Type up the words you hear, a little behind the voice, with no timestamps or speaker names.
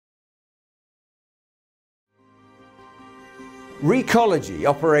Recology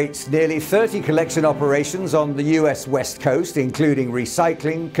operates nearly 30 collection operations on the US West Coast, including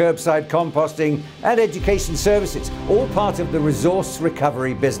recycling, curbside composting, and education services, all part of the resource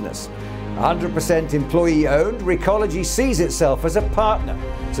recovery business. 100% employee-owned, Recology sees itself as a partner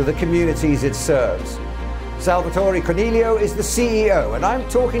to the communities it serves. Salvatore Cornelio is the CEO, and I'm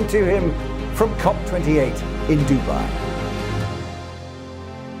talking to him from COP28 in Dubai.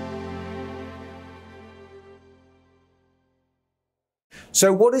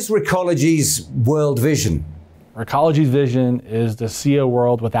 So what is Recology's world vision? Recology's vision is to see a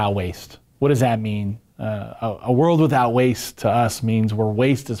world without waste. What does that mean? A world without waste to us means where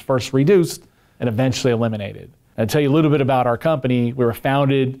waste is first reduced and eventually eliminated. I'll tell you a little bit about our company. We were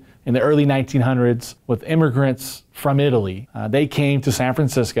founded in the early 1900s with immigrants from Italy. They came to San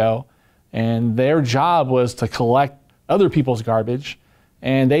Francisco, and their job was to collect other people's garbage,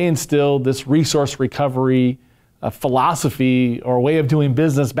 and they instilled this resource recovery philosophy or way of doing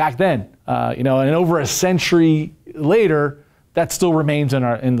business back then. And over a century later, that still remains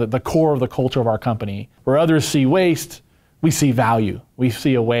in the core of the culture of our company. Where others see waste, we see value. We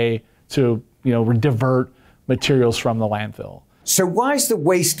see a way to divert materials from the landfill. So why is the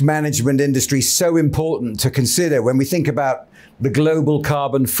waste management industry so important to consider when we think about the global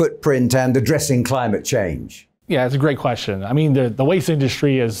carbon footprint and addressing climate change? Yeah, it's a great question. I mean, the waste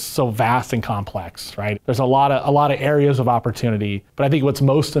industry is so vast and complex, right? There's a lot of areas of opportunity, but I think what's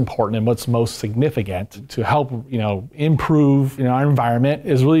most important and what's most significant to help, improve our environment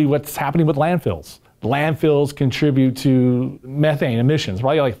is really what's happening with landfills. Landfills contribute to methane emissions,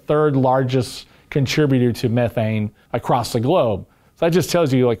 probably like third largest contributor to methane across the globe. So that just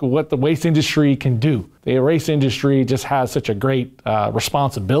tells you what the waste industry can do. The waste industry just has such a great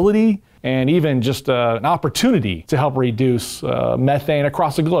responsibility and even just an opportunity to help reduce methane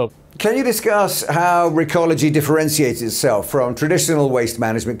across the globe. Can you discuss how Recology differentiates itself from traditional waste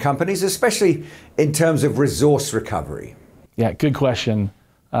management companies, especially in terms of resource recovery? Yeah, good question.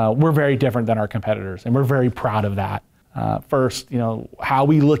 We're very different than our competitors, and we're very proud of that. First, how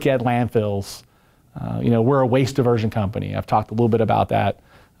we look at landfills. We're a waste diversion company. I've talked a little bit about that.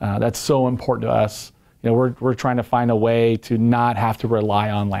 That's so important to us. We're trying to find a way to not have to rely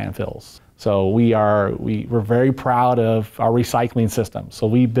on landfills. So we're very proud of our recycling system. So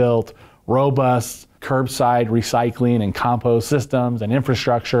we built robust curbside recycling and compost systems and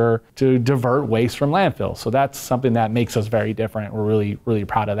infrastructure to divert waste from landfills. So that's something that makes us very different. We're really, really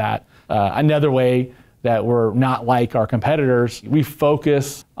proud of that. Another way that we're not like our competitors, we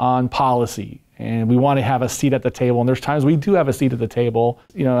focus on policy. And we want to have a seat at the table. And there's times we do have a seat at the table.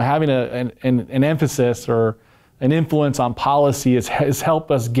 Having an emphasis or an influence on policy has helped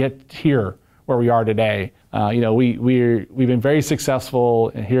us get here where we are today. We've been very successful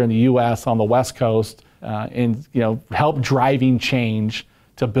here in the U.S. on the West Coast in help driving change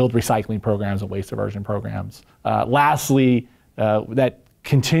to build recycling programs and waste diversion programs. Lastly, that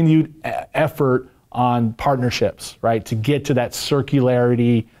continued effort on partnerships, right, to get to that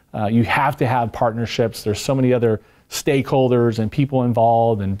circularity. You have to have partnerships. There's so many other stakeholders and people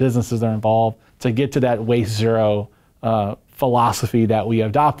involved and businesses that are involved to get to that waste zero philosophy that we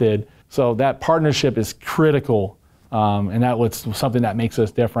adopted. So that partnership is critical, and that was something that makes us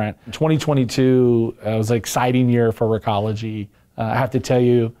different. 2022 was an exciting year for Recology. I have to tell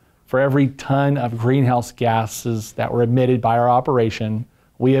you, for every ton of greenhouse gases that were emitted by our operation,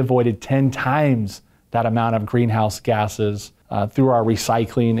 we avoided 10 times that amount of greenhouse gases through our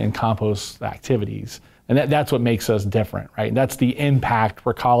recycling and compost activities. And that's what makes us different, right? And that's the impact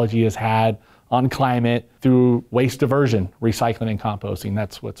Recology has had on climate through waste diversion, recycling, and composting.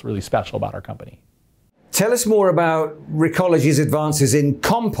 That's what's really special about our company. Tell us more about Recology's advances in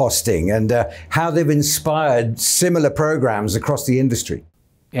composting and how they've inspired similar programs across the industry.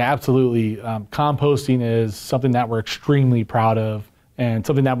 Yeah, absolutely. Composting is something that we're extremely proud of and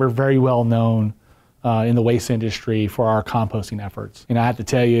something that we're very well known in the waste industry for our composting efforts. I have to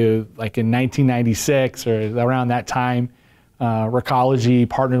tell you, like in 1996 or around that time, Recology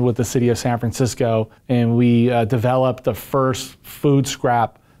partnered with the city of San Francisco, and we developed the first food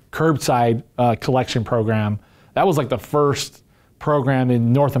scrap curbside collection program. That was like the first program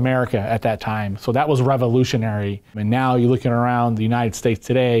in North America at that time. So that was revolutionary. And now you're looking around the United States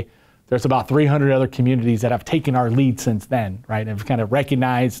today, there's about 300 other communities that have taken our lead since then, right? And have kind of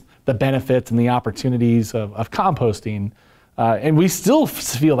recognized the benefits and the opportunities of composting. And we still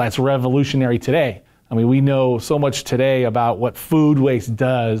feel that's revolutionary today. I mean, we know so much today about what food waste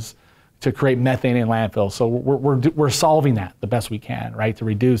does to create methane in landfills. So we're solving that the best we can, right? To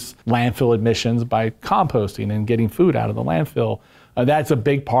reduce landfill emissions by composting and getting food out of the landfill. that's a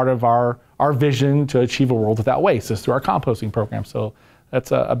big part of our vision to achieve a world without waste is through our composting program. So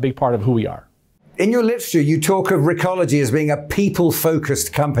that's a big part of who we are. In your literature, you talk of Recology as being a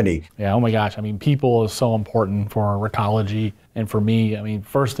people-focused company. Yeah, oh my gosh. I mean, people is so important for Recology. And for me, I mean,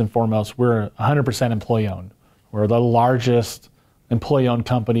 first and foremost, we're 100% employee-owned. We're the largest employee-owned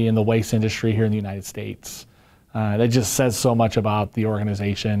company in the waste industry here in the United States. That just says so much about the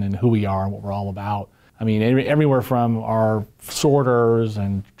organization and who we are and what we're all about. I mean, everywhere from our sorters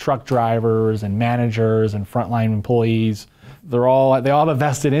and truck drivers and managers and frontline employees, they all have a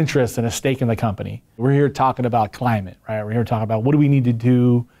vested interest and a stake in the company. We're here talking about climate, right? We're here talking about what do we need to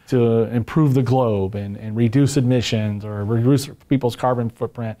do to improve the globe and reduce emissions or reduce people's carbon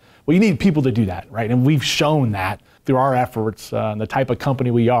footprint. Well, you need people to do that, right? And we've shown that through our efforts and the type of company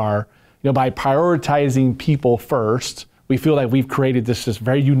we are. You know, by prioritizing people first, we feel like we've created this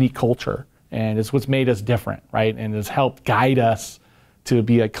very unique culture, and it's what's made us different, right? And has helped guide us to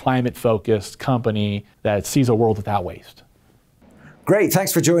be a climate-focused company that sees a world without waste. Great,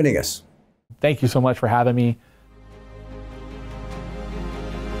 thanks for joining us. Thank you so much for having me.